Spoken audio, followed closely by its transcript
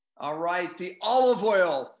All right, the olive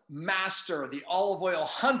oil master, the olive oil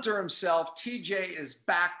hunter himself, TJ is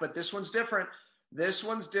back, but this one's different. This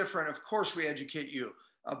one's different. Of course, we educate you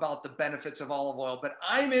about the benefits of olive oil, but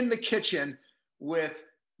I'm in the kitchen with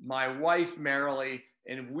my wife, Marilee,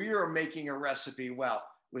 and we are making a recipe, well,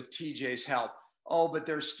 with TJ's help. Oh, but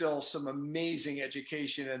there's still some amazing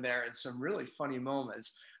education in there and some really funny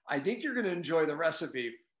moments. I think you're going to enjoy the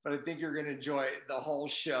recipe, but I think you're going to enjoy the whole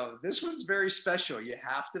show. This one's very special. You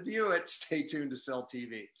have to view it. Stay tuned to Cell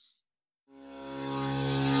TV.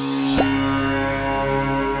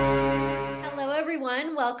 Hello,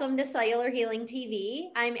 everyone. Welcome to Cellular Healing TV.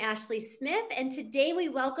 I'm Ashley Smith, and today we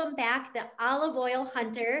welcome back the olive oil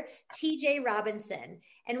hunter, TJ Robinson.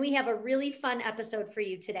 And we have a really fun episode for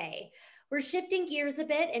you today. We're shifting gears a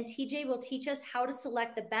bit, and TJ will teach us how to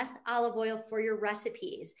select the best olive oil for your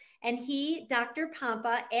recipes. And he, Dr.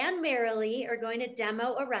 Pompa, and Marilee are going to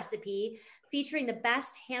demo a recipe featuring the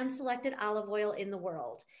best hand-selected olive oil in the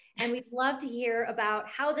world. And we'd love to hear about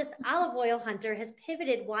how this olive oil hunter has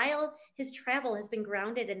pivoted while his travel has been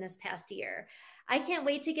grounded in this past year. I can't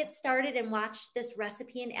wait to get started and watch this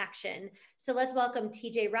recipe in action. So let's welcome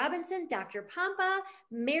TJ Robinson, Dr. Pompa,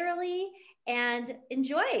 Marilee, and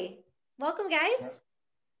enjoy. Welcome, guys.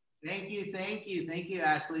 Thank you,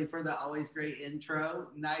 Ashley, for the always great intro.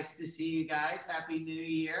 Nice to see you guys. Happy New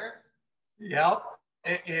Year. Yep,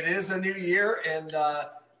 it is a new year and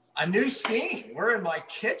a new scene. We're in my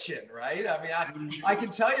kitchen, right? I mean, I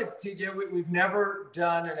can tell you, TJ, we've never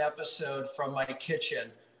done an episode from my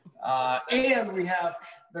kitchen, and we have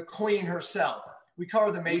the queen herself. We call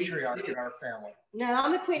her the matriarch in our family. No,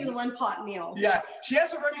 I'm the queen of the one pot meal. Yeah, she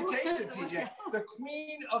has a reputation, TJ. The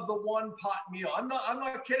queen of the one pot meal. I'm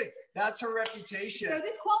not kidding. That's her reputation. So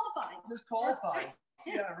this qualifies. This qualifies.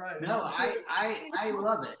 Yeah, right. No, I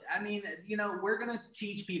love it. I mean, you know, we're going to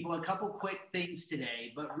teach people a couple quick things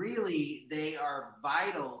today, but really they are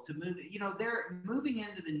vital to move. You know, they're moving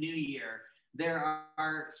into the new year. There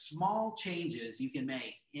are small changes you can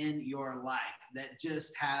make in your life that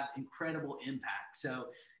just have incredible impact. So,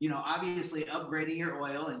 you know, obviously upgrading your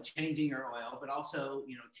oil and changing your oil, but also,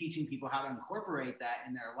 you know, teaching people how to incorporate that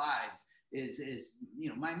in their lives is, you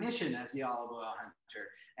know, my mission as the olive oil hunter.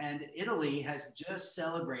 And Italy has just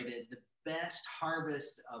celebrated the best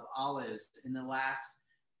harvest of olives in the last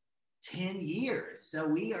 10 years. So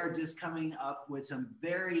we are just coming up with some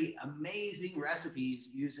very amazing recipes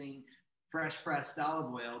using fresh pressed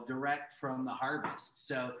olive oil direct from the harvest.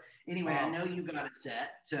 So anyway, I know you got it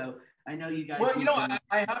set. So I know you guys. Well, you know,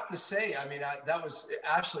 I have to say, I mean, that was,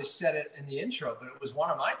 Ashley said it in the intro, but it was one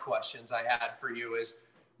of my questions I had for you is,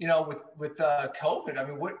 you know, with COVID, I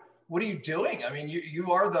mean, what are you doing? I mean, you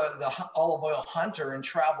are the olive oil hunter and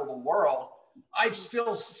travel the world. I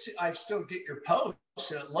still get your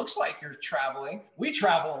posts and it looks like you're traveling. We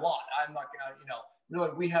travel a lot. I'm not gonna, you know,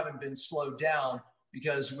 really, we haven't been slowed down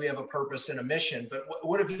because we have a purpose and a mission, but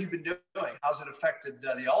what have you been doing? How's it affected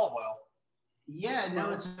the olive oil? Yeah,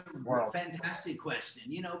 no, it's a fantastic question,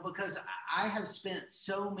 you know, because I have spent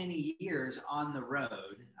so many years on the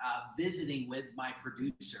road visiting with my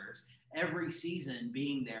producers, every season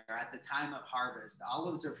being there at the time of harvest.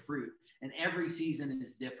 Olives are fruit, and every season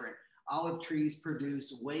is different. Olive trees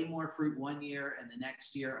produce way more fruit one year, and the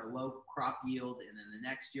next year a low crop yield, and then the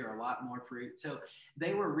next year a lot more fruit. So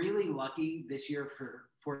they were really lucky this year,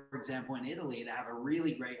 for example, in Italy, to have a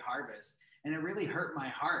really great harvest. And it really hurt my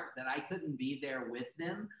heart that I couldn't be there with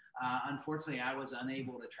them. Unfortunately, I was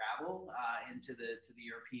unable to travel to the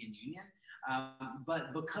European Union.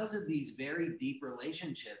 But because of these very deep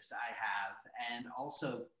relationships I have, and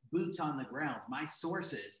also boots on the ground, my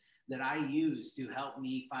sources that I use to help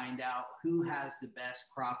me find out who has the best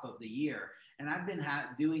crop of the year. And I've been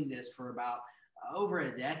doing this for about over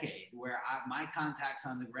a decade, where my contacts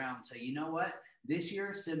on the ground say, you know what? This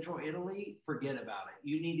year, Central Italy, forget about it.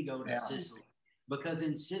 You need to go to Sicily, because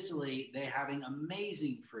in Sicily, they're having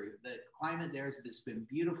amazing fruit. The climate there has been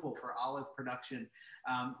beautiful for olive production.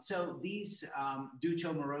 So these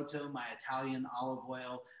Duccio Maroto, my Italian olive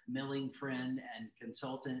oil milling friend and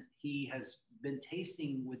consultant, he has been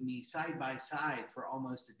tasting with me side by side for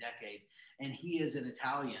almost a decade, and he is an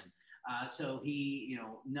Italian. So he, you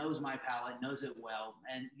know, knows my palate, knows it well.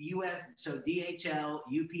 And US, so DHL,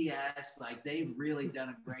 UPS, like they've really done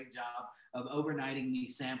a great job of overnighting me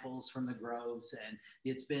samples from the groves. And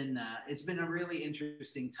it's been a really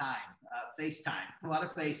interesting time. FaceTime, a lot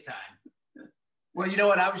of FaceTime. Well, you know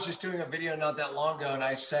what? I was just doing a video not that long ago, and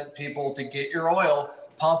I sent people to get your oil,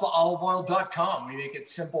 pompaoliveoil.com. We make it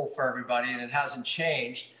simple for everybody, and it hasn't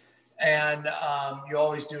changed. And you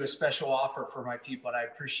always do a special offer for my people, and I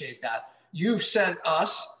appreciate that. You've sent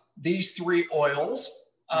us these 3 oils.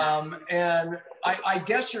 And I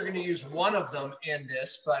guess you're going to use one of them in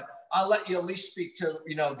this, but I'll let you at least speak to,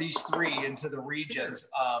 these three into the regions.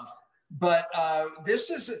 But this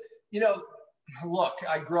is, look,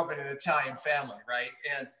 I grew up in an Italian family, right?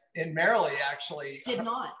 And in Marilee, actually. Did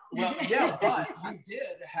not. Well, yeah, but you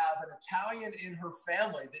did have an Italian in her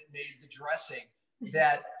family that made the dressing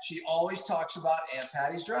that she always talks about Aunt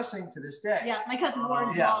Patty's dressing to this day. Yeah, my cousin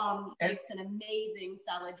Warren's mom makes an amazing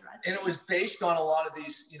salad dressing. And it was based on a lot of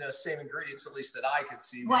these, same ingredients, at least that I could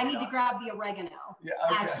see. Well, I need to grab the oregano. Yeah,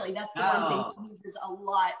 okay. Actually, that's the one thing she uses a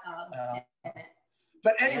lot of in it.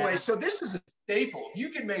 But anyway, so this is a staple. If you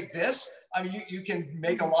can make this, I mean, you can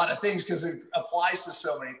make a lot of things because it applies to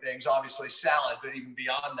so many things, obviously salad, but even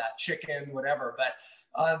beyond that, chicken, whatever. But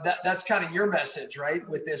that's kind of your message, right?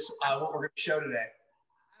 With this, what we're going to show today.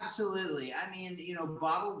 Absolutely. I mean,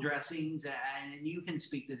 bottled dressings, and you can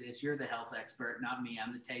speak to this. You're the health expert, not me.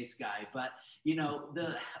 I'm the taste guy. But,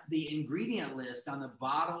 the ingredient list on the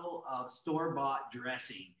bottle of store-bought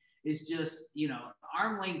dressing is just,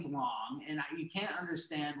 arm length long. And you can't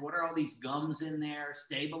understand what are all these gums in there,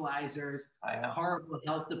 stabilizers, horrible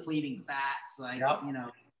health depleting fats. Like,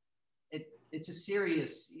 it's a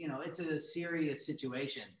serious, it's a serious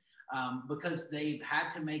situation because they've had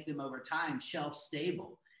to make them over time shelf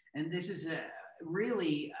stable. And this is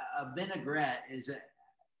really a vinaigrette is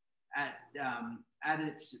at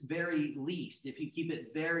its very least, if you keep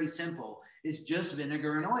it very simple, is just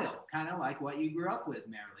vinegar and oil, kind of like what you grew up with,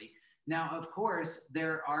 Marilee. Now, of course,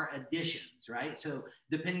 there are additions, right? So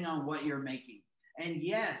depending on what you're making. And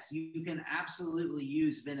yes, you can absolutely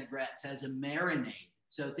use vinaigrettes as a marinade.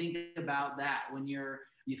 So think about that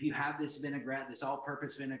if you have this vinaigrette, this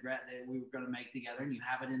all-purpose vinaigrette that we were going to make together, and you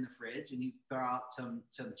have it in the fridge, and you throw out some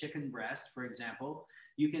chicken breast, for example,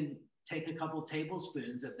 you can take a couple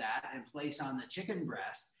tablespoons of that and place on the chicken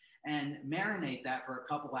breast and marinate that for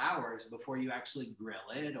a couple hours before you actually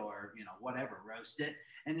grill it or, whatever, roast it.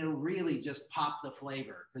 And it'll really just pop the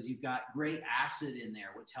flavor because you've got great acid in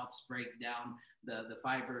there, which helps break down the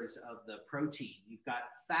fibers of the protein. You've got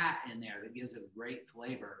fat in there that gives it great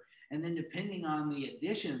flavor. And then depending on the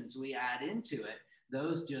additions we add into it,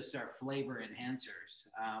 those just are flavor enhancers.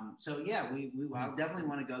 So yeah, we definitely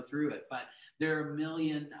want to go through it, but there are a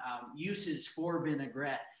million uses for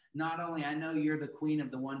vinaigrette. Not only, I know you're the queen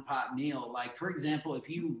of the one pot meal. Like, for example, if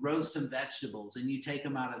you roast some vegetables and you take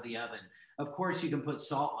them out of the oven, of course you can put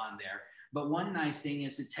salt on there. But one nice thing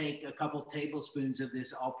is to take a couple tablespoons of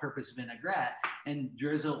this all-purpose vinaigrette and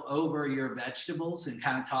drizzle over your vegetables and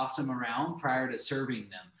kind of toss them around prior to serving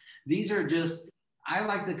them. These are just, I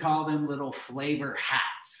like to call them little flavor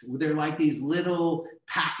hacks. They're like these little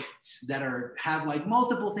packets that have like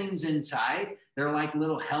multiple things inside. They're like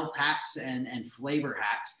little health hacks and flavor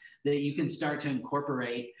hacks that you can start to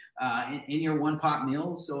incorporate in your one pot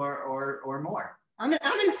meals or more. I'm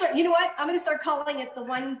gonna start. You know what? I'm gonna start calling it the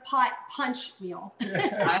one pot punch meal.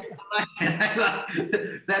 That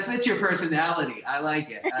fits your personality. I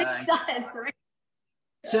like it. It does, right?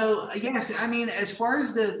 So yes, I mean, as far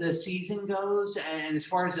as the season goes and as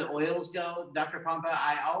far as the oils go, Dr. Pompa,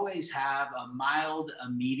 I always have a mild, a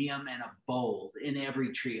medium, and a bold in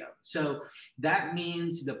every trio. So that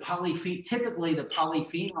means typically the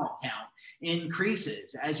polyphenol count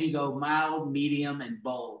increases as you go mild, medium, and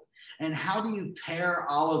bold. And how do you pair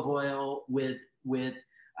olive oil with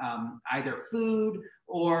either food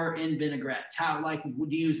or in vinaigrettes?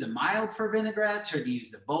 Would you use the mild for vinaigrettes or do you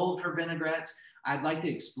use the bold for vinaigrettes? I'd like to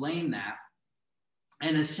explain that.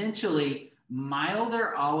 And essentially,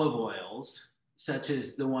 milder olive oils, such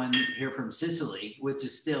as the one here from Sicily, which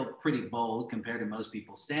is still pretty bold compared to most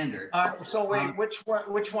people's standards. So wait, which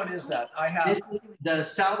one is that? I have the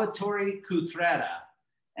Salvatore Cutrera.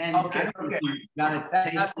 And okay. You gotta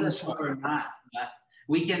taste this one or not. But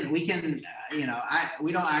we can, we don't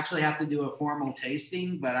actually have to do a formal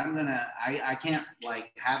tasting, but I can't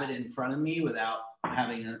like have it in front of me without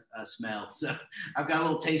having a smell. So I've got a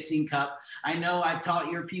little tasting cup. I know I've taught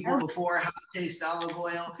your people before how to taste olive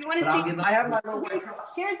oil. Do you want to see? I have my little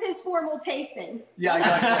Here's his formal tasting. Yeah,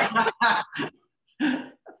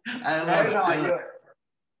 I love I do it.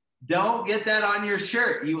 Don't get that on your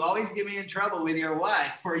shirt. You always get me in trouble with your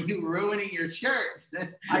wife for you ruining your shirt.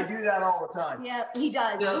 I do that all the time. Yeah, he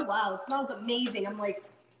does. Oh, wow, it smells amazing. I'm like,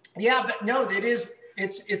 yeah, but no, it is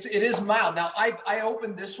mild. Now I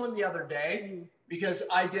opened this one the other day because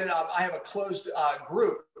I have a closed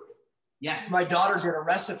group. Yes. My daughter did a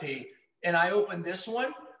recipe, and I opened this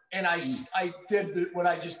one, and I did what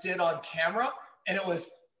I just did on camera, and it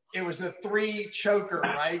was a 3 choker,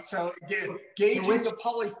 right? So gauging the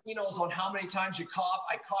polyphenols on how many times you cough,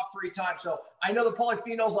 I coughed 3 times. So I know the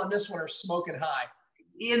polyphenols on this one are smoking high.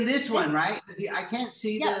 In this one, right? I can't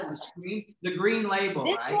see the screen. The green label,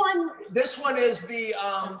 This one is the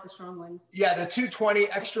that's the strong one. Yeah, the 220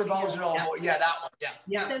 extra virgin olive oil. Yeah, that one.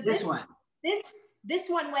 Yeah. So this one. This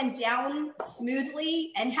one went down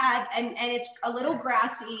smoothly and had and it's a little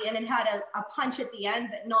grassy and it had a punch at the end,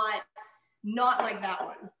 but not like that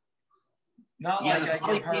one. Not like the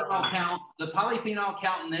polyphenol count. The polyphenol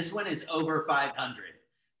count in this one is over 500.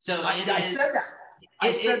 So I said that.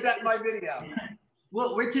 I said that in my video.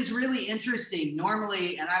 Well, which is really interesting.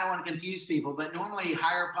 Normally, and I don't want to confuse people, but normally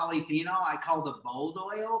higher polyphenol I call the bold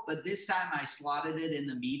oil, but this time I slotted it in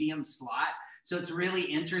the medium slot. So it's really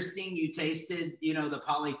interesting. You tasted, the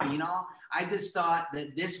polyphenol. I just thought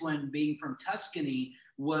that this one, being from Tuscany,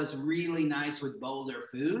 was really nice with bolder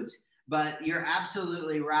foods. But you're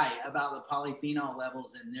absolutely right about the polyphenol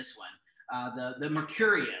levels in this one. The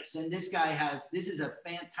Mercurius, and this is a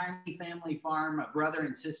tiny family farm, a brother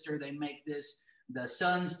and sister. They make this. The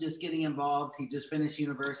son's just getting involved. He just finished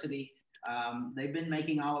university. They've been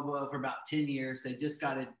making olive oil for about 10 years. They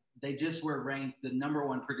just were ranked the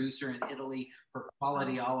 #1 producer in Italy for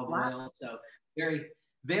quality olive oil. So very,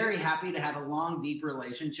 very happy to have a long, deep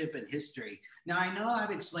relationship and history. Now, I know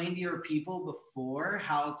I've explained to your people before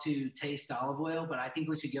how to taste olive oil, but I think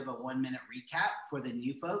we should give a 1-minute recap for the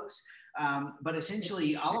new folks. But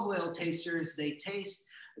essentially, olive oil tasters, they taste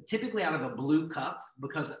typically out of a blue cup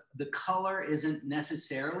because the color isn't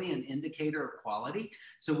necessarily an indicator of quality.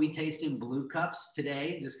 So we taste in blue cups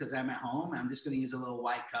today just because I'm at home. I'm just going to use a little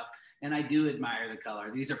white cup. And I do admire the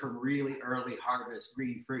color. These are from really early harvest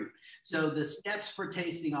green fruit. So the steps for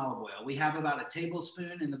tasting olive oil, we have about a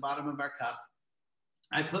tablespoon in the bottom of our cup.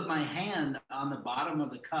 I put my hand on the bottom of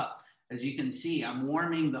the cup. As you can see, I'm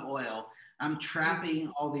warming the oil. I'm trapping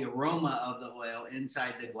all the aroma of the oil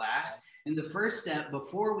inside the glass. And the first step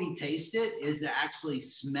before we taste it is to actually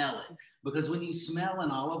smell it. Because when you smell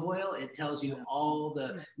an olive oil, it tells you all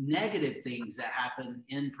the negative things that happen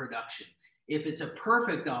in production. If it's a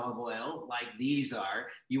perfect olive oil, like these are,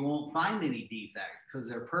 you won't find any defects because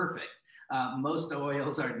they're perfect. Most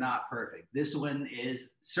oils are not perfect. This one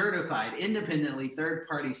is certified, independently,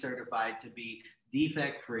 third-party certified to be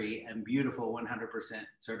defect-free and beautiful, 100%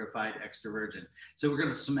 certified extra virgin. So we're going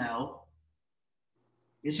to smell.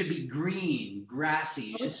 It should be green, grassy.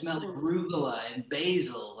 You should smell arugula and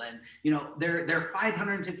basil. And, there are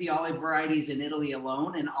 550 olive varieties in Italy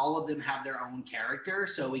alone, and all of them have their own character.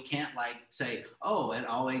 So we can't say,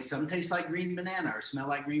 some taste like green banana or smell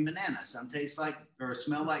like green banana. Some taste like or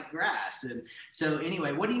smell like grass. And so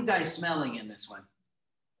anyway, what are you guys smelling in this one?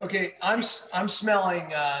 Okay, I'm smelling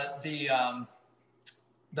the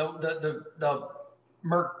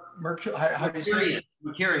mercury. How do you say it?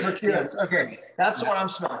 Mercurius. Okay, that's what I'm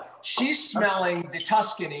smelling. She's smelling the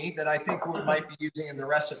Tuscany that I think we might be using in the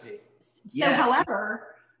recipe. So,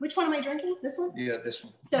 however, which one am I drinking? This one? Yeah, this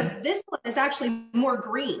one. So this one is actually more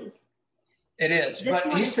green. It is,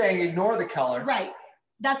 but he's saying ignore the color. Right.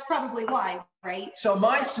 That's probably why, right? So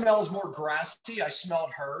mine smells more grassy. I smelled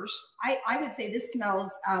hers. I would say this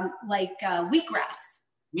smells like wheatgrass.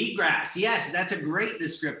 Wheatgrass, yes, that's a great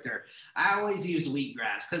descriptor. I always use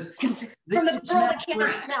wheatgrass because from the girl that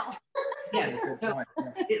can't smell. Yes,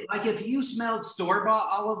 like if you smelled store-bought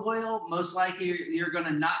olive oil, most likely you're going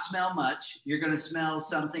to not smell much. You're going to smell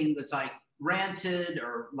something that's like rancid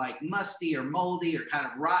or like musty or moldy or kind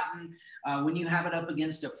of rotten. When you have it up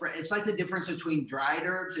against it's like the difference between dried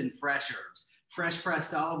herbs and fresh herbs. Fresh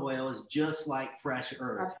pressed olive oil is just like fresh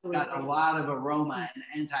herbs. Absolutely. It's got a lot of aroma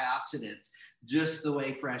and antioxidants, just the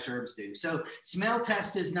way fresh herbs do. So smell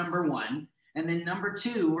test is #1. And then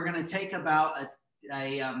 #2, we're going to take about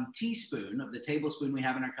a teaspoon of the tablespoon we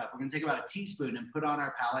have in our cup. We're going to take about a teaspoon and put on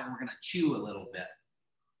our palate, and we're going to chew a little bit.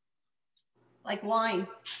 Like wine.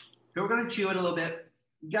 So we're going to chew it a little bit.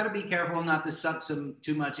 You got to be careful not to suck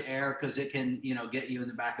too much air because it can, get you in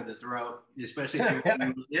the back of the throat, especially if you're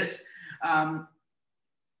doing this.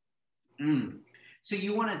 So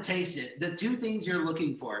you want to taste it. The two things you're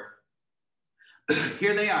looking for,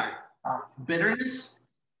 here they are: bitterness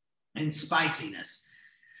and spiciness.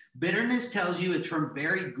 Bitterness tells you it's from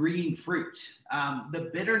very green fruit.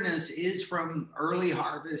 The bitterness is from early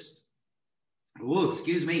harvest.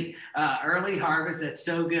 Early harvest. That's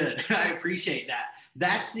so good. I appreciate that.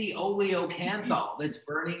 That's the oleocanthal that's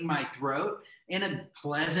burning my throat in a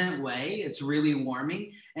pleasant way. It's really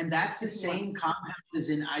warming. And that's the same compound as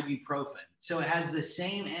in ibuprofen. So it has the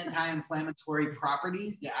same anti-inflammatory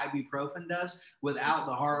properties that ibuprofen does without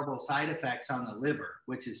the horrible side effects on the liver,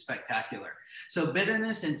 which is spectacular. So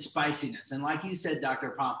bitterness and spiciness. And like you said,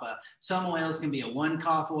 Dr. Pompa, some oils can be a 1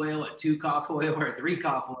 cough oil, a 2 cough oil, or a 3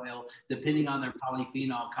 cough oil, depending on their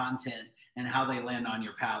polyphenol content and how they land on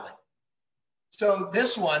your palate. So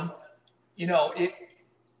this one, you know,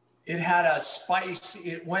 it had a spice.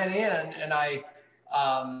 It went in, and I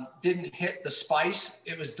didn't hit the spice.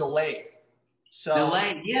 It was delayed. So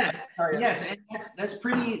delayed, yes, yes, and that's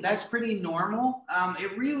pretty normal.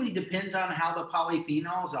 It really depends on how the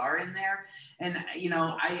polyphenols are in there, and you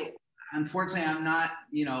know, unfortunately I'm not,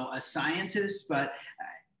 you know, a scientist, but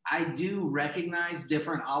I do recognize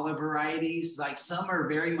different olive varieties. Like some are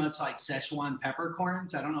very much like Szechuan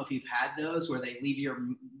peppercorns. I don't know if you've had those where they leave your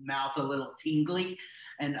mouth a little tingly,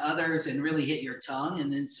 and others and really hit your tongue.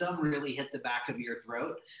 And then some really hit the back of your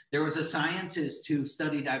throat. There was a scientist who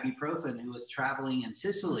studied ibuprofen who was traveling in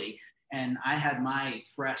Sicily. And I had my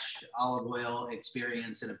fresh olive oil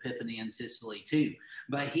experience and epiphany in Sicily too.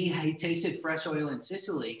 But he tasted fresh oil in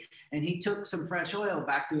Sicily, and he took some fresh oil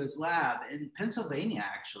back to his lab in Pennsylvania,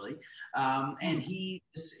 actually. And he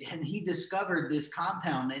discovered this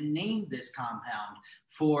compound and named this compound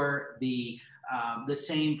for the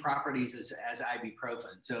same properties as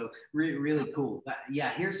ibuprofen. So really cool. But yeah,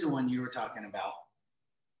 here's the one you were talking about.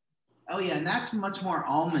 Oh yeah, and that's much more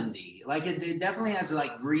almondy. Like it definitely has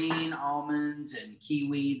like green almonds and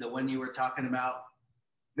kiwi, the one you were talking about.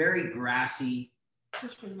 Very grassy.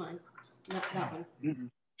 Which one's mine? That one. Mm-hmm.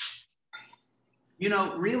 You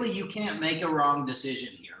know, really you can't make a wrong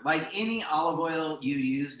decision here. Like any olive oil you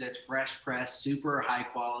use that's fresh pressed, super high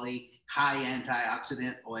quality, high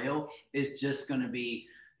antioxidant oil is just going to be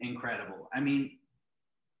incredible. I mean,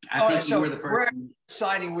 I think you were the person. We're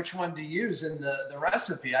deciding which one to use in the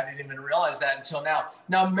recipe. I didn't even realize that until now.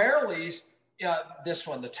 Now, Marilee's, this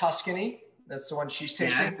one, the Tuscany, that's the one she's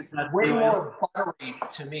tasting. Yeah, way more buttery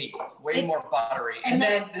to me. Way more buttery. And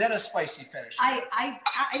then a spicy finish. I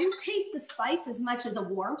didn't taste the spice as much as a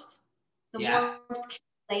warmth. The warmth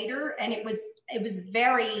came later, and it was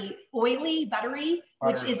very oily, buttery,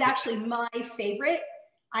 which is actually my favorite.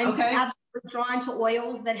 I'm absolutely drawn to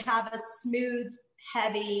oils that have a smooth,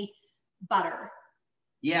 heavy butter.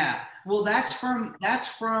 Yeah, well, that's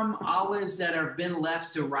from olives that have been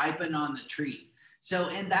left to ripen on the tree. So,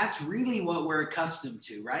 and that's really what we're accustomed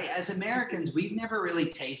to, right? As Americans, we've never really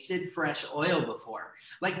tasted fresh oil before.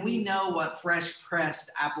 Like we know what fresh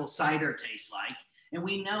pressed apple cider tastes like. And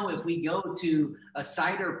we know if we go to a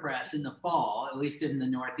cider press in the fall, at least in the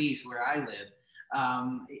Northeast where I live,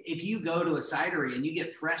 if you go to a cidery and you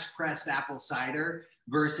get fresh pressed apple cider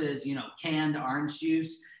versus, you know, canned orange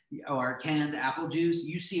juice or canned apple juice,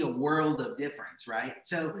 you see a world of difference, right?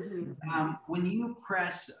 So when you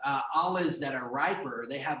press olives that are riper,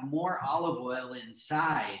 they have more olive oil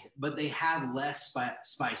inside, but they have less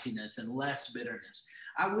spiciness and less bitterness.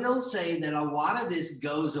 I will say that a lot of this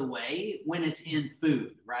goes away when it's in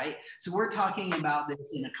food, right? So we're talking about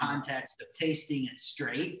this in a context of tasting it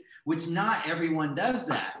straight, which not everyone does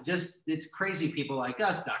that. Just it's crazy people like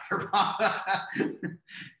us, Dr. Pompa.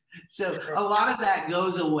 So a lot of that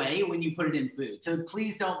goes away when you put it in food. So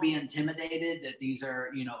please don't be intimidated that these are,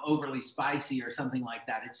 you know, overly spicy or something like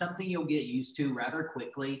that. It's something you'll get used to rather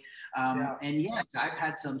quickly. And yes, I've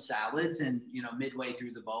had some salads and, you know, midway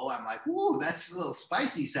through the bowl, I'm like, whoa, that's a little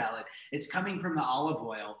spicy salad. It's coming from the olive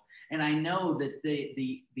oil. And I know that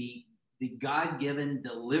the God-given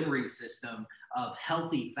delivery system of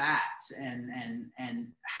healthy fats and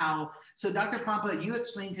how, so Dr. Pompa, you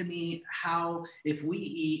explained to me how if we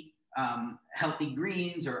eat healthy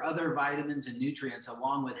greens or other vitamins and nutrients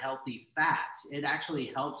along with healthy fats, it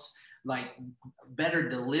actually helps like better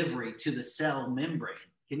delivery to the cell membrane.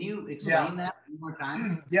 Can you explain that one more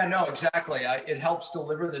time? Yeah, no, exactly. It helps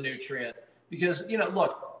deliver the nutrient because, you know,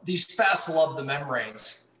 look, these fats love the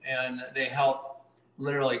membranes and they help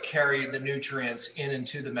literally carry the nutrients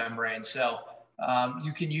into the membrane. So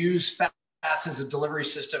you can use fats as a delivery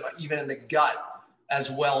system, even in the gut, as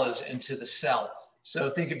well as into the cell.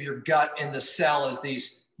 So think of your gut and the cell as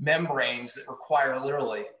these membranes that require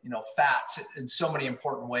literally, you know, fats in so many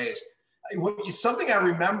important ways. Something I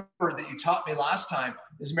remember that you taught me last time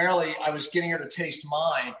is Marilee, I was getting her to taste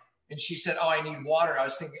mine and she said, oh, I need water. I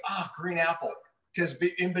was thinking, green apple, because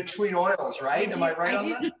in between oils, right? Am I right on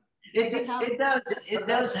that? It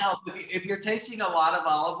does help. If you're tasting a lot of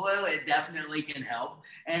olive oil, it definitely can help.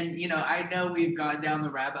 And, you know, I know we've gone down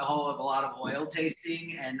the rabbit hole of a lot of oil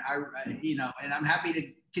tasting and and I'm happy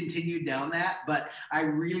to continue down that, but I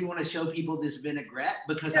really want to show people this vinaigrette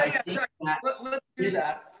because let's do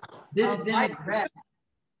that. This vinaigrette.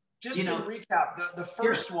 Just to recap, the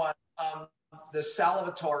first one, the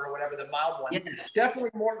Salvatore or whatever, the mild one,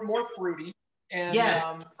 definitely more fruity. And yes.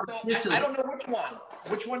 So I don't know which one.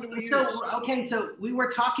 Which one do we use? Okay, so we were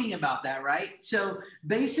talking about that, right? So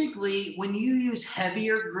basically, when you use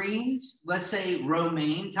heavier greens, let's say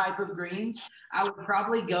romaine type of greens, I would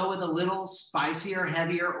probably go with a little spicier,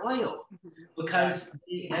 heavier oil because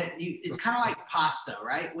it's kind of like pasta,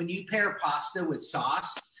 right? When you pair pasta with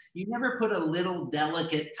sauce, you never put a little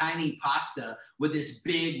delicate, tiny pasta with this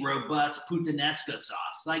big, robust puttanesca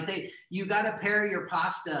sauce. You got to pair your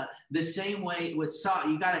pasta the same way with sauce.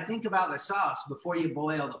 You got to think about the sauce before you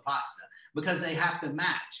boil the pasta because they have to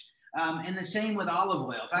match. And the same with olive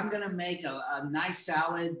oil. If I'm going to make a nice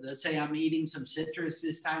salad, let's say I'm eating some citrus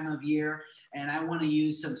this time of year, and I want to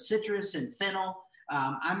use some citrus and fennel,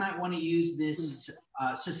 I might want to use this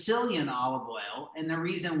Sicilian olive oil. And the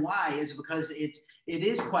reason why is because it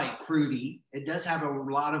is quite fruity. It does have a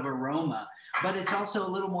lot of aroma, but it's also a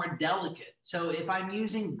little more delicate. So if I'm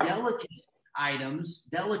using delicate items,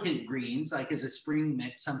 delicate greens, like as a spring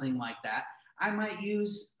mix, something like that, I might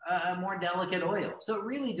use a more delicate oil. So it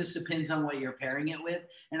really just depends on what you're pairing it with.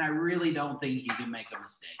 And I really don't think you can make a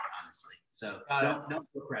mistake, honestly. So don't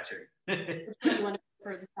feel pressured. Which one do you want to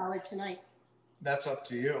for the salad tonight? That's up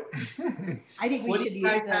to you. I think we should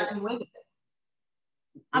use with it?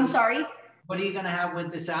 I'm sorry? What are you going to have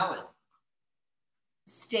with the salad?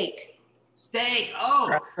 Steak.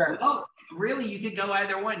 Oh, really? You could go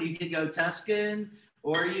either one. You could go Tuscan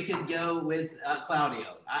or you could go with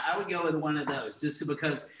Claudio. I would go with one of those just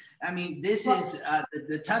because, I mean, this is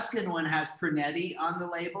the Tuscan one has Prunetti on the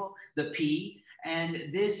label, the P.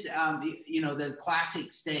 And this, the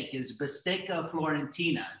classic steak is Bistecca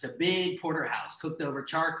Florentina. It's a big porterhouse cooked over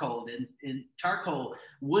charcoal in charcoal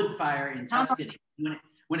wood fire in Tuscany.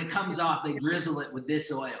 When it comes off, they drizzle it with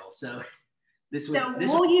this oil. So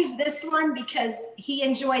we'll use this one because he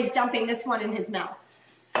enjoys dumping this one in his mouth.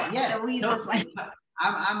 Yes, so we'll use this one.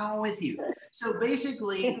 I'm all with you. So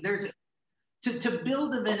basically, to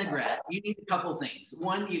build a vinaigrette, you need a couple things.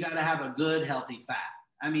 One, you got to have a good, healthy fat.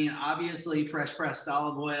 I mean, obviously, fresh pressed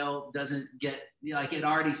olive oil doesn't get, it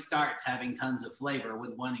already starts having tons of flavor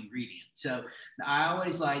with one ingredient. So I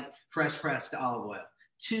always like fresh pressed olive oil.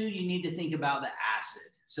 Two, you need to think about the acid.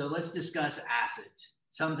 So let's discuss acids.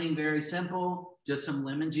 Something very simple, just some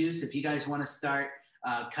lemon juice. If you guys want to start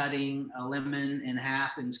cutting a lemon in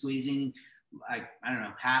half and squeezing,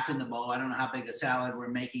 half in the bowl. I don't know how big a salad we're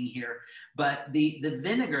making here, but the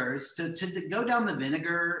vinegars, to go down the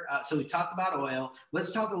vinegar. So we talked about oil.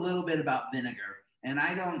 Let's talk a little bit about vinegar. And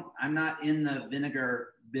I'm not in the vinegar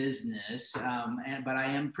business, but I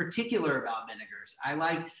am particular about vinegars. I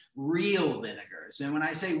like real vinegars. And when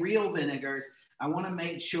I say real vinegars, I want to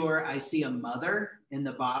make sure I see a mother in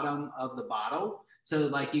the bottom of the bottle. So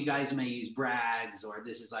like you guys may use Bragg's, or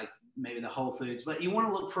this is like maybe the Whole Foods, but you want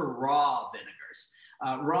to look for raw vinegars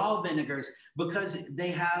because they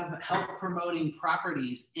have health promoting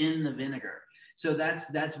properties in the vinegar. So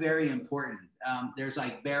that's very important. There's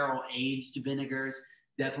like barrel aged vinegars.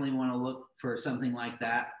 Definitely want to look for something like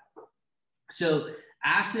that. So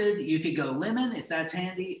acid, you could go lemon if that's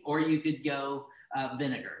handy, or you could go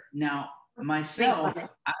vinegar. Now, myself,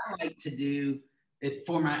 I like to do it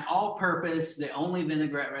for my all-purpose, the only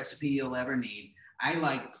vinaigrette recipe you'll ever need. I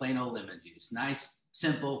like plain old lemon juice. Nice,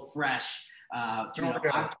 simple, fresh.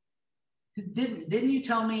 Didn't you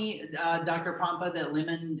tell me, Dr. Pompa, that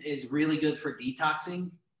lemon is really good for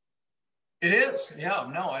detoxing? It is. Yeah,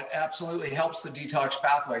 no, it absolutely helps the detox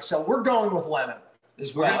pathway. So we're going with lemon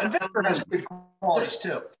as well. And vinegar has good qualities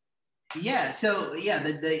too. Yeah. So yeah,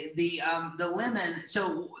 the lemon.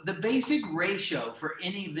 So the basic ratio for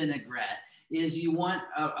any vinaigrette is you want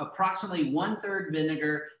approximately 1/3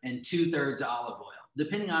 vinegar and 2/3 olive oil,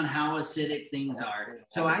 depending on how acidic things are.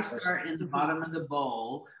 So I start in the bottom of the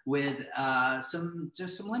bowl with some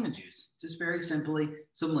lemon juice, just very simply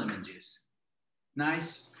some lemon juice.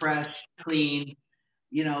 Nice, fresh, clean.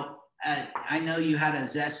 I know you had a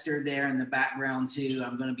zester there in the background too.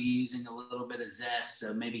 I'm going to be using a little bit of zest,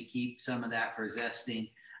 so maybe keep some of that for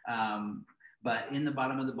zesting. But in the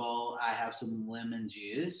bottom of the bowl, I have some lemon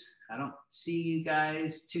juice. I don't see you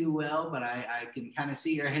guys too well, but I can kind of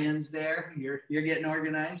see your hands there. You're getting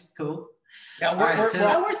organized. Cool. Yeah, we're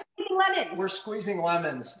squeezing lemons. We're squeezing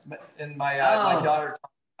lemons, and my daughter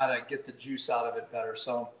taught me how to get the juice out of it better.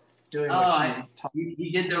 So doing what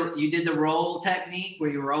you did the roll technique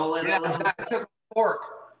where you roll it. Yeah, I took a fork,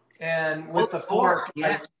 and with the fork,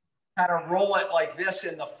 I kind of roll it like this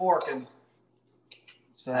in the fork, and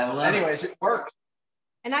so anyways, it works.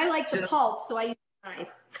 And I like the pulp, so I use a knife.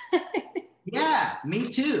 Yeah,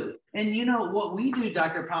 me too. And you know what we do,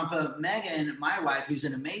 Dr. Pompa, Megan, my wife, who's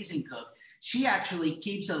an amazing cook, she actually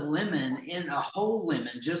keeps a lemon in a whole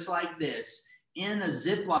lemon, just like this, in a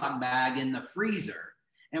Ziploc bag in the freezer.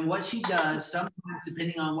 And what she does, sometimes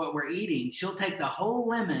depending on what we're eating, she'll take the whole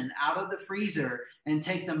lemon out of the freezer and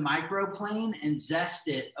take the microplane and zest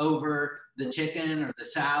it over the chicken or the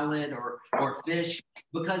salad or fish,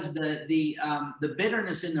 because the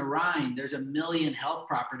bitterness in the rind, there's a million health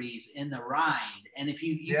properties in the rind. And if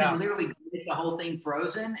you can literally get the whole thing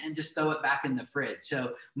frozen and just throw it back in the fridge.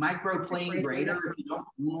 So microplane grater, if you don't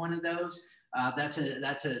own one of those, that's a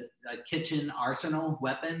kitchen arsenal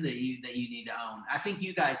weapon that you need to own. I think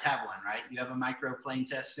you guys have one, right? You have a microplane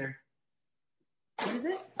zester. What is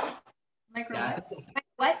it?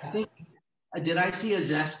 What? I think, did I see a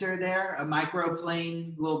zester there? A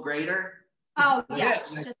microplane little grater? Oh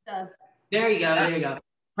yes, just a. There you go. There you go.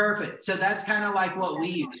 Perfect. So that's kind of like what we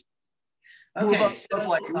use. Okay. So is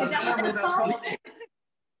that what that's called?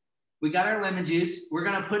 We got our lemon juice. We're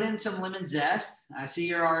going to put in some lemon zest. I see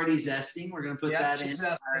you're already zesting. We're going to put that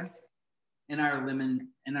in our lemon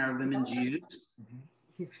juice.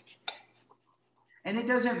 Mm-hmm. And it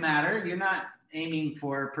doesn't matter. You're not aiming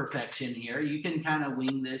for perfection here. You can kind of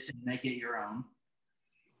wing this and make it your own.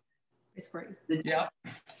 It's great.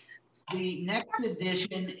 The next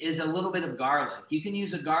addition is a little bit of garlic. You can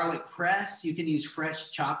use a garlic press. You can use fresh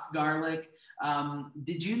chopped garlic.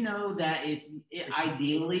 Did you know that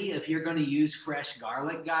ideally, if you're going to use fresh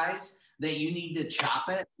garlic, guys, that you need to chop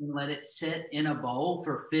it and let it sit in a bowl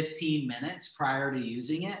for 15 minutes prior to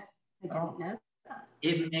using it? I didn't know that.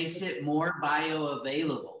 It makes it more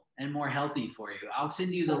bioavailable and more healthy for you. I'll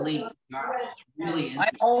send you the link. It's really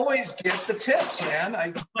I always give the tips, man.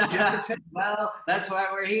 I give the tips. Well, that's why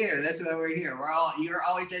we're here. You're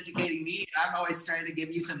always educating me. I'm always trying to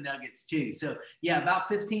give you some nuggets too. So yeah, about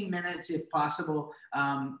 15 minutes if possible.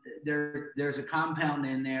 There's a compound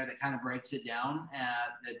in there that kind of breaks it down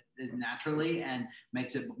that is naturally and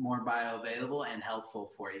makes it more bioavailable and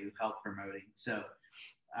healthful for you, health promoting. So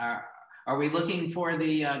are we looking for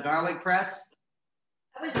the garlic press?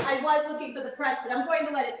 I was looking for the press, but I'm going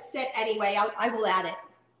to let it sit anyway. I will add it.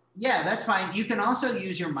 Yeah, that's fine. You can also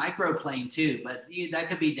use your microplane too, but that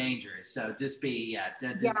could be dangerous. So just be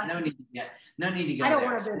no need to go. I don't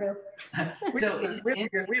there. want to do. So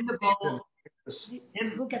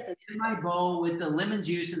in my bowl with the lemon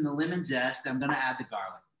juice and the lemon zest, I'm going to add the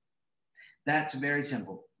garlic. That's very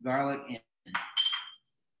simple. Garlic in.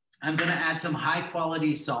 I'm going to add some high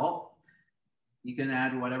quality salt. You can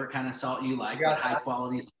add whatever kind of salt you like, but high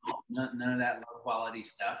quality salt, none of that low quality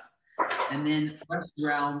stuff. And then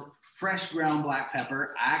fresh ground black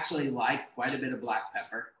pepper. I actually like quite a bit of black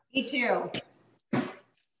pepper. Me too.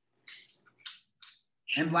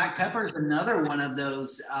 And black pepper is another one of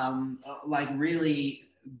those like really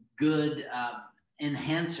good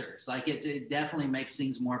enhancers. Like it definitely makes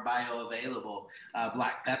things more bioavailable.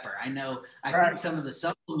 Black pepper. I think some of the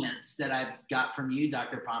supplements that I've got from you,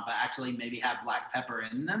 Dr. Pompa, actually maybe have black pepper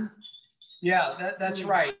in them. Yeah, that's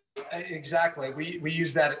right. Exactly. We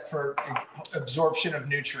use that for absorption of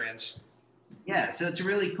nutrients. Yeah, so it's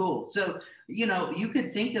really cool. So, you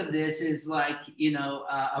could think of this as like,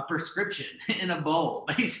 a prescription in a bowl.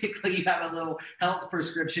 Basically, you have a little health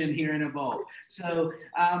prescription here in a bowl. So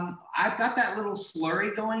I've got that little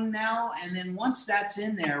slurry going now. And then once that's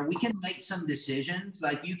in there, we can make some decisions.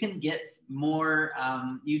 Like you can get more,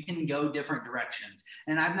 you can go different directions.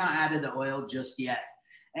 And I've not added the oil just yet.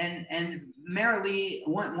 And Marilee,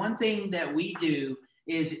 one thing that we do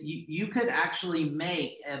is you could actually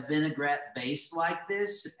make a vinaigrette base like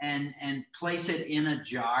this and place it in a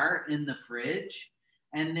jar in the fridge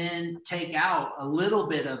and then take out a little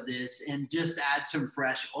bit of this and just add some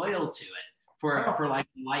fresh oil to it for like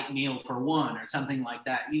a light meal for one or something like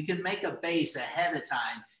that. You can make a base ahead of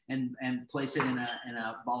time and place it in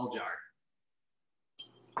a ball jar.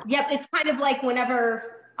 Yep, it's kind of like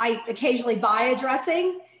whenever I occasionally buy a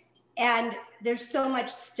dressing and there's so much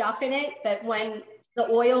stuff in it that when the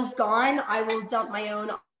oil's gone, I will dump my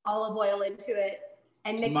own olive oil into it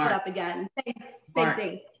and mix it up again. Same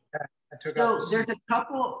thing. So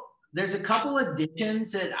there's a couple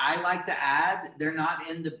additions that I like to add. They're not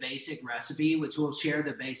in the basic recipe, which we'll share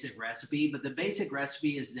the basic recipe, but the basic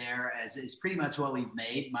recipe is there as is pretty much what we've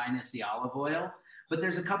made minus the olive oil. But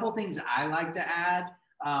there's a couple things I like to add.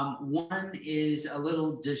 One is a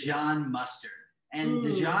little Dijon mustard. And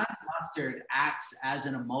Dijon mustard acts as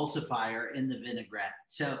an emulsifier in the vinaigrette.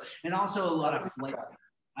 So, and also a lot of flavor.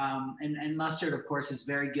 And mustard, of course, is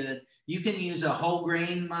very good. You can use a whole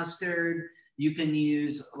grain mustard. You can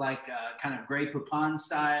use like kind of Grey Poupon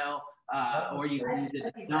style, or you can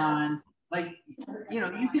use Dijon. like,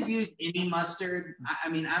 you could use any mustard. I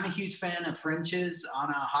mean, I'm a huge fan of French's on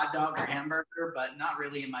a hot dog or hamburger, but not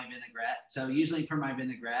really in my vinaigrette. So usually for my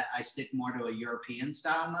vinaigrette, I stick more to a European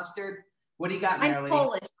style mustard. What do you got,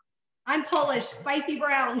 Marilee? I'm Polish, spicy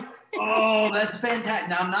brown. Oh, that's fantastic.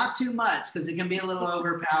 Now, not too much because it can be a little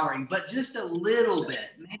overpowering, but just a little bit,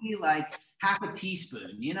 maybe like half a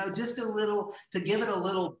teaspoon, just a little to give it a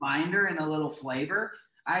little binder and a little flavor.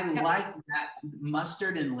 I like that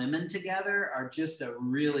mustard and lemon together are just a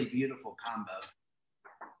really beautiful combo.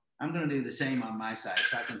 I'm going to do the same on my side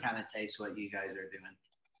so I can kind of taste what you guys are doing.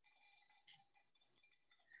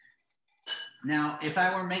 Now, if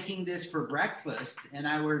I were making this for breakfast and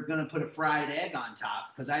I were going to put a fried egg on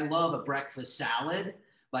top, because I love a breakfast salad,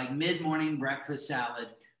 like mid-morning breakfast salad,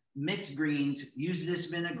 mixed greens, use this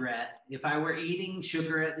vinaigrette. If I were eating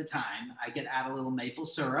sugar at the time, I could add a little maple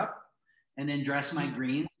syrup and then dress my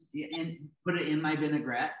greens and put it in my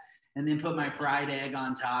vinaigrette and then put my fried egg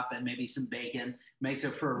on top and maybe some bacon. Makes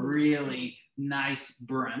it for a really nice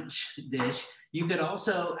brunch dish. You could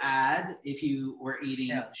also add, if you were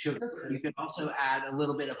eating sugar, you could also add a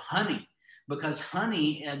little bit of honey, because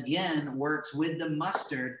honey, again, works with the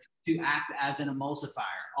mustard to act as an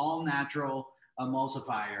emulsifier, all natural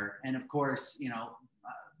emulsifier. And of course,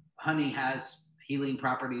 honey has healing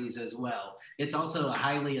properties as well. It's also a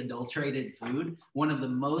highly adulterated food, one of the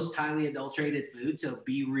most highly adulterated foods. So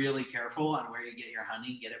be really careful on where you get your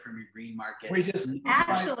honey. Get it from your green market. We just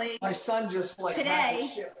actually, my son just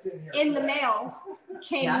today in the mail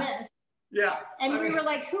came this. Yeah. And we were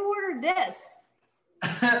like, who ordered this?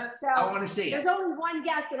 I want to see it. There's only one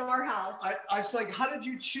guest in our house. I was like, how did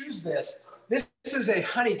you choose this? This is a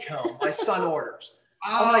honeycomb my son orders.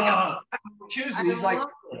 I'm like, choose it. He's like,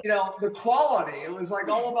 the quality. It was like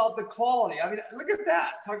all about the quality. I mean, look at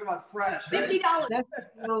that. Talk about fresh. $50.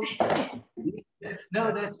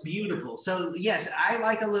 No, that's beautiful. So yes, I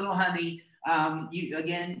like a little honey.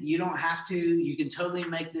 You don't have to. You can totally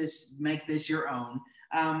make this your own.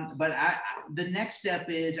 But the next step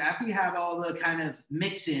is, after you have all the kind of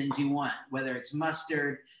mix-ins you want, whether it's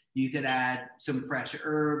mustard, you could add some fresh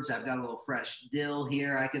herbs. I've got a little fresh dill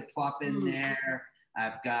here I could plop in there.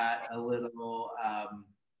 I've got a little,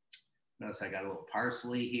 what else? I got a little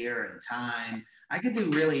parsley here and thyme. I could do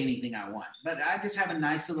really anything I want, but I just have a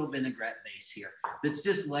nice little vinaigrette base here that's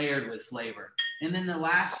just layered with flavor. And then the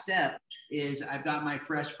last step is I've got my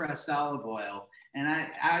fresh pressed olive oil, and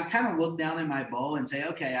I kind of look down in my bowl and say,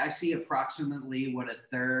 okay, I see approximately what a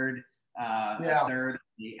third of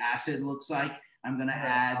the acid looks like. I'm going to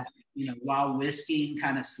add, while whisking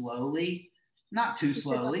kind of slowly, not too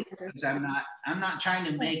slowly, because I'm not trying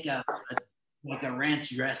to make a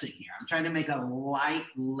ranch dressing here. I'm trying to make a light,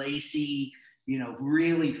 lacy,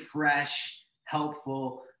 really fresh,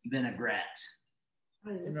 healthful vinaigrette.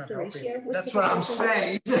 That's what I'm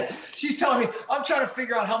saying. She's telling me, I'm trying to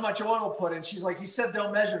figure out how much oil to put in. She's like, he said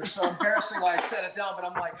don't measure. So embarrassingly, I set it down, but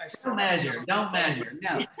I'm like, I still don't measure.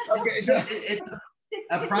 No. Okay. So it's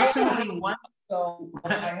approximately one. So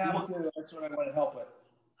I have to, that's what I want to help with.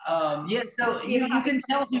 So you can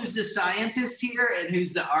tell who's the scientist here and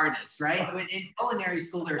who's the artist, right? In culinary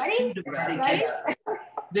school, there's two dividing.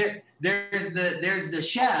 There's the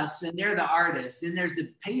chefs, and they're the artists, and there's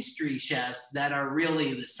the pastry chefs that are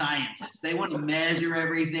really the scientists. They want to measure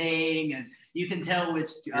everything, and you can tell which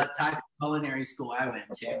type of culinary school I went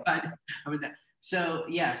to. So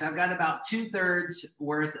yes, I've got about 2/3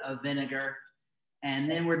 worth of vinegar. And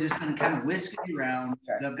then we're just going to kind of whisk it around.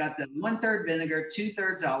 So I've got the 1/3 vinegar,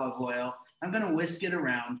 2/3 olive oil. I'm going to whisk it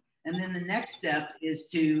around. And then the next step is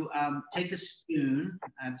to take a spoon.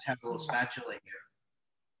 I just have a little spatula here.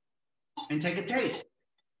 And take a taste.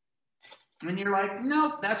 And you're like,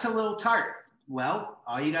 nope, that's a little tart. Well,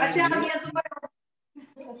 all you got to do.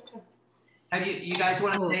 You guys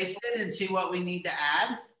want to taste it and see what we need to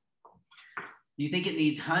add? Do you think it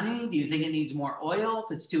needs honey? Do you think it needs more oil?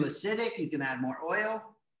 If it's too acidic, you can add more oil.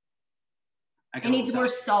 It needs more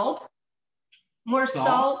salt. More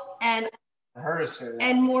salt and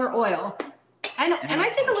more oil. And I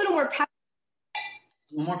think a little more pepper.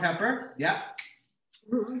 A little more pepper? Yeah.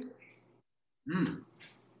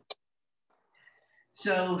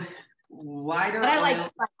 So lighter oil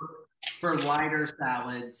for lighter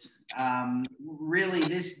salads. Really,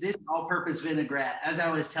 this all-purpose vinaigrette, as I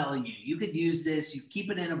was telling you, you could use this. You keep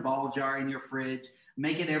it in a ball jar in your fridge.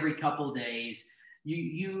 Make it every couple days.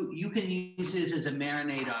 You can use this as a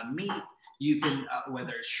marinade on meat. You can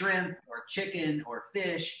whether it's shrimp or chicken or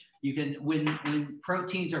fish. You can when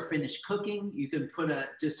proteins are finished cooking, you can put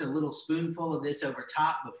just a little spoonful of this over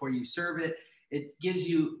top before you serve it. It gives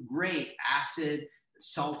you great acid,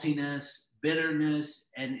 saltiness, bitterness,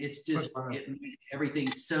 and it's just, it makes everything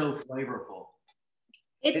so flavorful.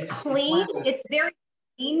 It's clean. It's very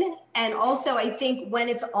clean. And also, I think when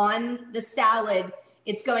it's on the salad,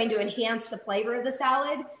 it's going to enhance the flavor of the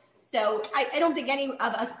salad. So I don't think any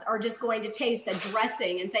of us are just going to taste a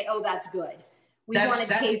dressing and say, oh, that's good. We want to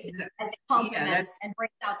taste it as it complements and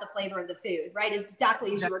brings out the flavor of the food, right?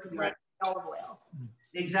 Exactly as you were explaining with olive oil.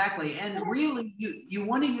 Exactly. And really, you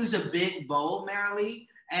want to use a big bowl, Marilee,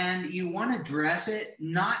 and you want to dress it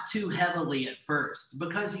not too heavily at first,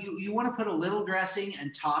 because you want to put a little dressing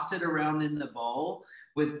and toss it around in the bowl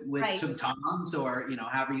with some tongs, or, you know,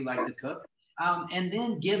 however you like to cook. And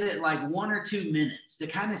then give it like 1 or 2 minutes to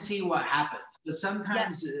kind of see what happens. Because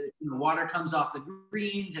sometimes water comes off the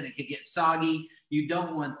greens and it could get soggy. You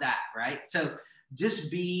don't want that, right? So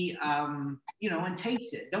just be, and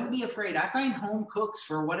taste it. Don't be afraid. I find home cooks,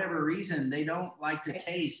 for whatever reason, they don't like to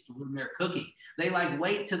taste when they're cooking. They like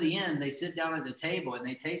wait to the end. They sit down at the table and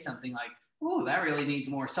they taste something like, oh, that really needs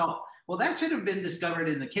more salt. Well, that should have been discovered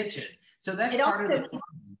in the kitchen. So that's part of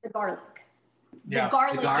the garlic. Yeah. The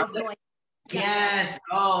garlic is going. Yes.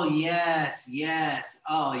 Oh, yes. Yes.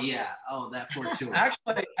 Oh, yeah. Oh, that for sure.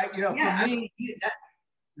 Actually, for me,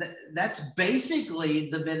 that's basically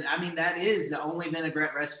that is the only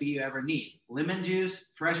vinaigrette recipe you ever need. Lemon juice,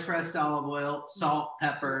 fresh pressed olive oil, salt,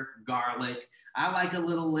 pepper, garlic. I like a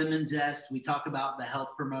little lemon zest. We talk about the health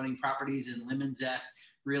promoting properties in lemon zest,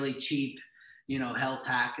 really cheap, health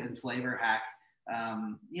hack and flavor hack.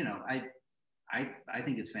 I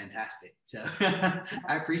think it's fantastic. So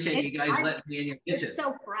I appreciate you guys letting me in your kitchen. It's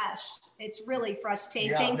so fresh. It's really fresh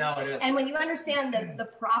tasting. Yeah, no, it is. And when you understand the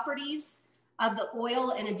properties of the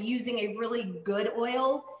oil and of using a really good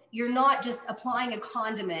oil, you're not just applying a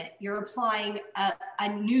condiment, you're applying a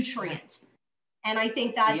nutrient. And I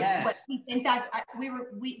think that's what, in fact,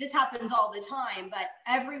 this happens all the time, but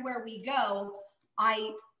everywhere we go,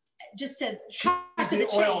 just to cut to the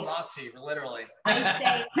oil chase, Nazi, literally. I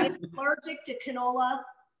say I'm allergic to canola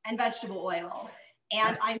and vegetable oil,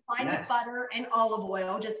 and I'm fine with butter and olive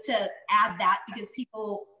oil, just to add that, because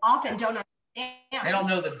people often don't understand. They don't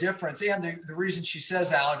know the difference. And the reason she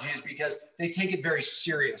says allergy is because they take it very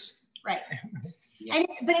serious. Right. And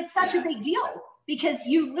it's such a big deal, because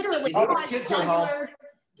you literally cause cellular.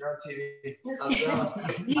 You're on TV.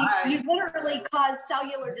 you literally cause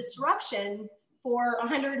cellular disruption for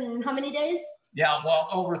 100 and how many days? Yeah, well,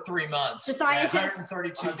 over 3 months. The scientists,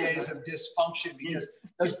 132 days of dysfunction, because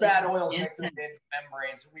those bad oils make them into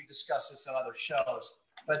membranes. We discussed this on other shows,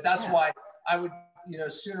 but that's why I would,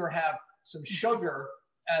 sooner have some sugar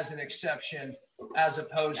as an exception as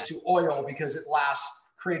opposed to oil, because it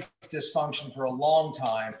creates dysfunction for a long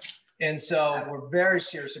time. And so we're very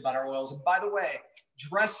serious about our oils. And by the way,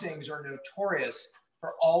 dressings are notorious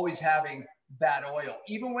for always having bad oil.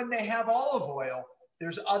 Even when they have olive oil,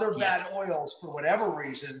 there's other bad oils for whatever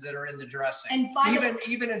reason that are in the dressing. And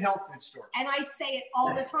even in health food stores. And I say it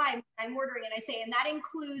all the time. I'm ordering, and I say, and that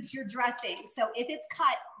includes your dressing. So if it's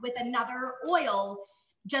cut with another oil,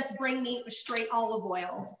 just bring me straight olive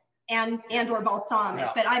oil and or balsamic.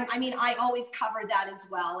 But I always cover that as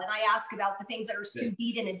well. And I ask about the things that are sous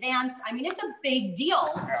vide in advance. It's a big deal.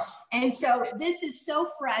 Yeah. And so this is so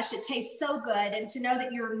fresh. It tastes so good. And to know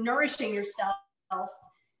that you're nourishing yourself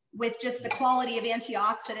with just the quality of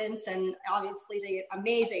antioxidants and obviously the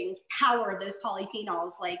amazing power of those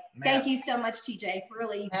polyphenols. Thank you so much, TJ.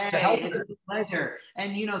 Really. It's a pleasure.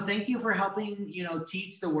 And, thank you for helping,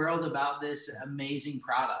 teach the world about this amazing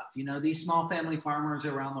product. These small family farmers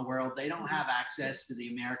around the world, they don't have access to the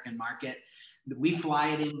American market. We fly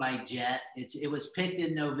it in by jet. It was picked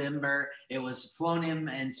in November. It was flown in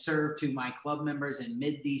and served to my club members in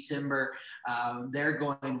mid-December. They're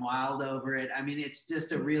going wild over it. It's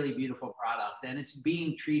just a really beautiful product, and it's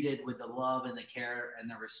being treated with the love and the care and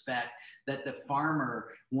the respect that the farmer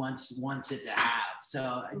wants it to have.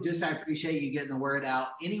 So I appreciate you getting the word out.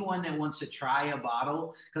 Anyone that wants to try a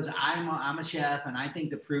bottle, because I'm a chef and I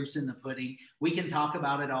think the proof's in the pudding. We can talk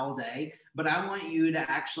about it all day, but I want you to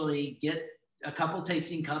actually get a couple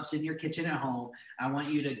tasting cups in your kitchen at home. I want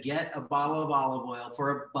you to get a bottle of olive oil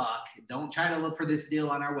for $1. Don't try to look for this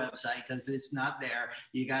deal on our website, because it's not there.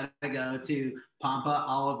 You got to go to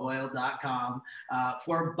pampaoliveoil.com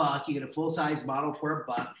for $1. You get a full-size bottle for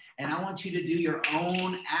 $1. And I want you to do your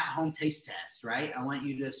own at-home taste test, right? I want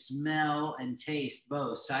you to smell and taste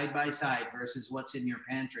both side by side versus what's in your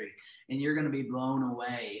pantry. And you're going to be blown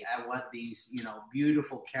away at what these,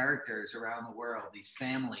 beautiful characters around the world, these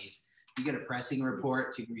families, You get a pressing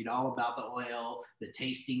report, so you can read all about the oil, the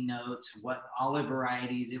tasting notes, what olive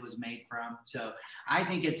varieties it was made from. So I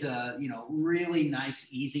think it's a, you know, really nice,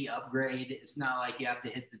 easy upgrade. It's not like you have to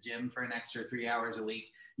hit the gym for an extra 3 hours a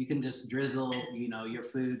week. You can just drizzle, you know, your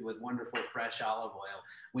food with wonderful fresh olive oil.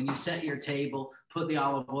 When you set your table, put the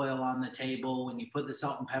olive oil on the table. When you put the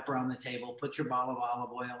salt and pepper on the table, put your bottle of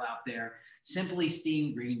olive oil out there. Simply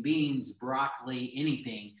steamed green beans, broccoli,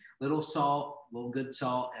 anything. Little salt, a little good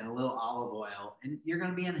salt, and a little olive oil, and you're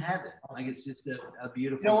going to be in heaven. Like, it's just a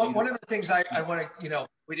beautiful. You know, beautiful. one of the things I want to, you know,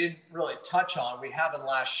 we didn't really touch on, we have in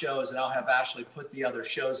last shows, and I'll have Ashley put the other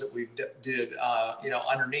shows that we did, you know,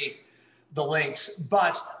 underneath the links,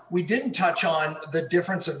 but we didn't touch on the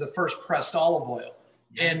difference of the first pressed olive oil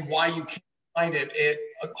and why you can't find it at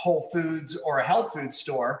a Whole Foods or a health food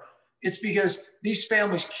store. It's because these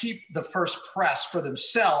families keep the first press for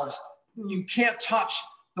themselves. You can't touch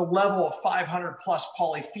the level of 500 plus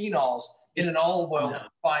polyphenols in an olive oil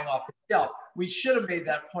buying off the shelf. We should have made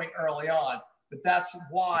that point early on, but that's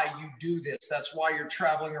why you do this. That's why you're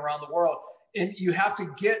traveling around the world. And you have to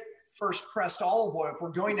get first pressed olive oil. If we're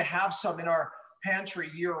going to have some in our pantry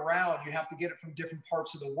year round, you have to get it from different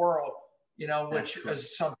parts of the world, you know, which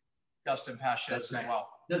is something Justin Pash shows as well.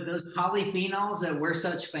 Those polyphenols that we're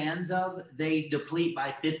such fans of, they deplete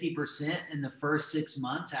by 50% in the first 6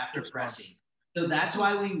 months after pressing. So that's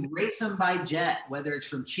why we race them by jet, whether it's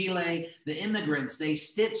from Chile. The immigrants, they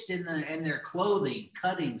stitched in their clothing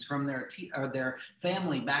cuttings from their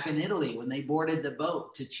family back in Italy when they boarded the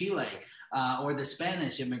boat to Chile. Or the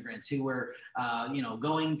Spanish immigrants who were, you know,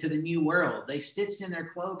 going to the New World. They stitched in their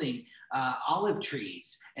clothing olive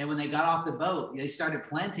trees. And when they got off the boat, they started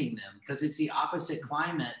planting them because it's the opposite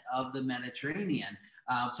climate of the Mediterranean.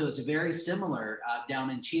 So it's very similar down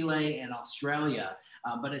in Chile and Australia,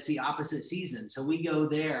 but it's the opposite season. So we go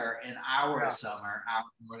there in our summer, our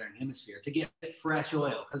northern hemisphere, to get fresh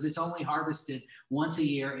oil because it's only harvested once a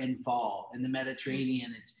year in fall. In the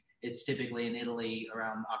Mediterranean, it's typically in Italy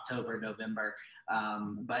around October, November.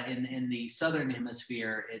 But in the southern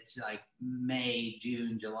hemisphere, it's like May,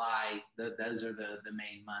 June, July. Those are the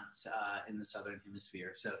main months in the southern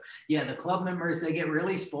hemisphere. So yeah, the club members, they get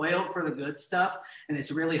really spoiled for the good stuff. And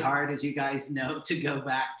it's really hard, as you guys know, to go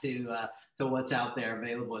back to what's out there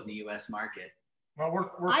available in the U.S. market. Well,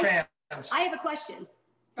 we're fans. I have a question.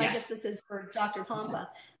 Yes. I guess this is for Dr. Pompa.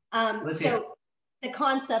 So the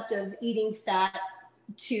concept of eating fat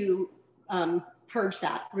to purge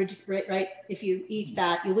fat, right? If you eat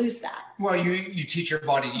fat, you lose fat. Well, you teach your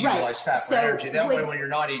body to utilize fat for energy. That way, when you're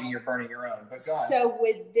not eating, you're burning your own. But go ahead. So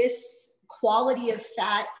would this quality of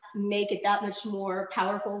fat make it that much more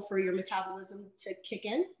powerful for your metabolism to kick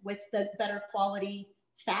in with the better quality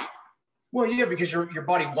fat? Well, yeah, because your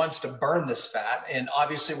body wants to burn this fat. And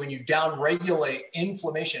obviously, when you downregulate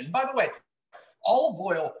inflammation, by the way, olive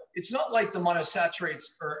oil, it's not like the monosaturates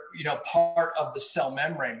are, you know, part of the cell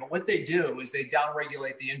membrane, but what they do is they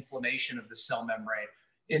downregulate the inflammation of the cell membrane.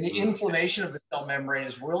 And the inflammation of the cell membrane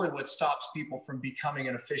is really what stops people from becoming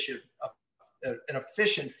an efficient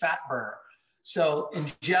fat burner. So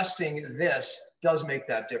ingesting this does make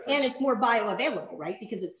that difference. And it's more bioavailable, right?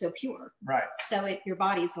 Because it's so pure. Right. So your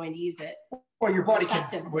body's going to use it. Well, your body can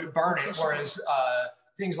burn it, whereas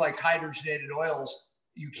things like hydrogenated oils,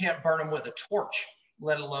 you can't burn them with a torch,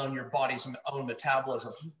 let alone your body's own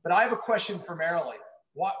metabolism. But I have a question for Marilee.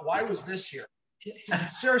 Why was this here?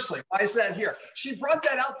 Seriously, why is that here? She brought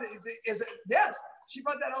that out. Yes, she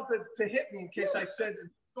brought that out to hit me in case I said the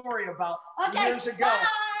story about years ago.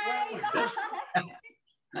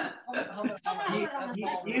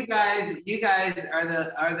 You guys are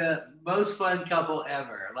the most fun couple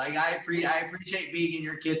ever. Like I appreciate being in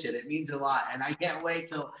your kitchen. It means a lot, and I can't wait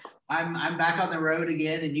till I'm back on the road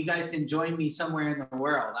again, and you guys can join me somewhere in the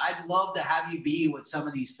world. I'd love to have you be with some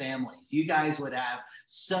of these families. You guys would have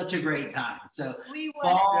such a great time. So we would.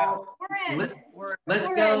 Fall, let's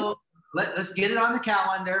go. Let's get it on the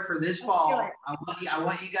calendar for this fall. I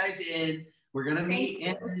want you guys in. We're gonna meet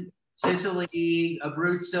in Sicily,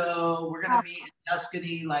 Abruzzo. We're gonna meet in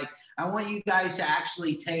Tuscany. Like, I want you guys to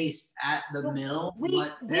actually taste at the mill. We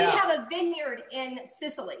have a vineyard in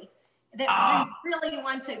Sicily that we really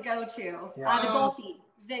want to go to. The Golfi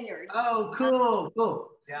vineyard. Oh,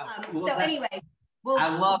 cool. Yeah. So anyway, I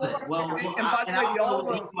love it. Well, and by the way, I'll go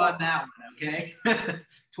with you on that one, okay?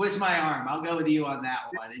 Twist my arm. I'll go with you on that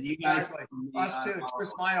one, and you guys. Us too.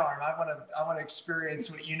 Twist my arm. I want to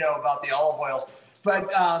experience what you know about the olive oils. But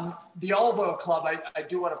the Olive Oil Club, I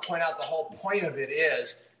do want to point out the whole point of it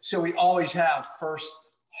is, so we always have first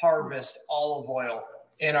harvest olive oil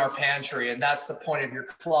in our pantry, and that's the point of your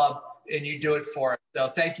club, and you do it for us. So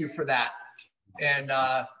thank you for that. And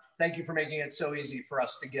thank you for making it so easy for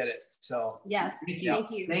us to get it. So yes, thank you.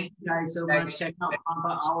 Thank you. Thank you guys so Thanks. much. Check out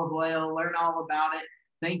Pampa Olive Oil. Learn all about it.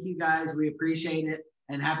 Thank you guys. We appreciate it.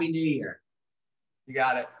 And Happy New Year. You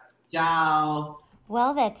got it. Ciao.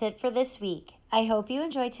 Well, that's it for this week. I hope you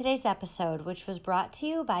enjoyed today's episode, which was brought to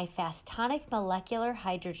you by Fastonic Molecular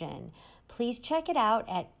Hydrogen. Please check it out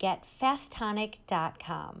at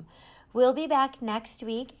getfastonic.com. We'll be back next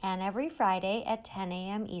week and every Friday at 10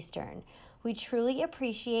 a.m. Eastern. We truly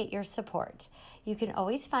appreciate your support. You can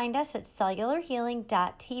always find us at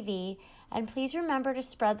cellularhealing.tv, and please remember to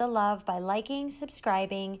spread the love by liking,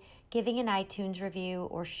 subscribing, giving an iTunes review,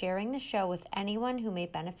 or sharing the show with anyone who may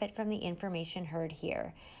benefit from the information heard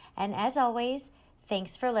here. And as always,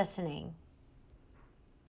 thanks for listening.